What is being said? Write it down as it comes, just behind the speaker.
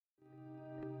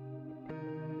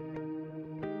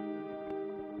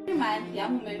time,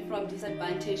 young women from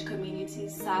disadvantaged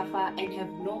communities suffer and have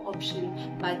no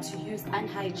option but to use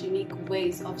unhygienic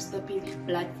ways of stopping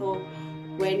blood flow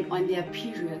when on their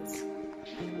periods.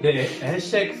 The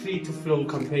hashtag Free to Flow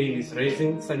campaign is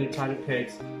raising sanitary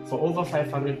pads for over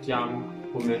 500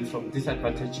 young women from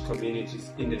disadvantaged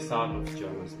communities in the south of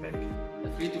Johannesburg.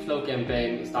 The Free to Flow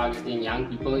campaign is targeting young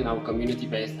people in our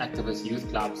community-based activist youth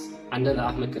clubs under the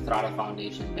Ahmed Kathrada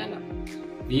Foundation banner.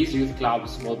 These youth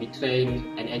clubs will be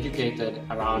trained and educated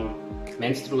around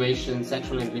menstruation,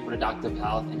 sexual and reproductive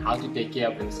health, and how to take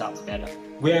care of themselves better.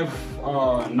 We have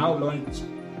now launched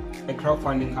a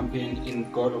crowdfunding campaign in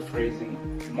goal of raising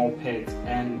more pads,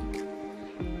 and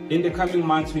in the coming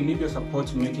months we need your support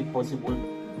to make it possible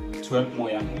to help more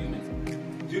young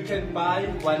women. You can buy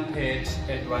one pad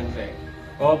at R1,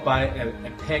 or buy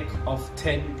a pack of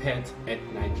 10 pads at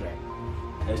R9.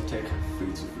 Hashtag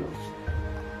Free to Flow.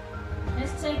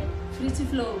 Hashtag Free to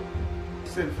Flow.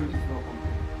 Free to Flow.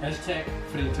 Hashtag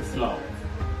Free to Flow.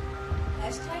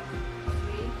 Hashtag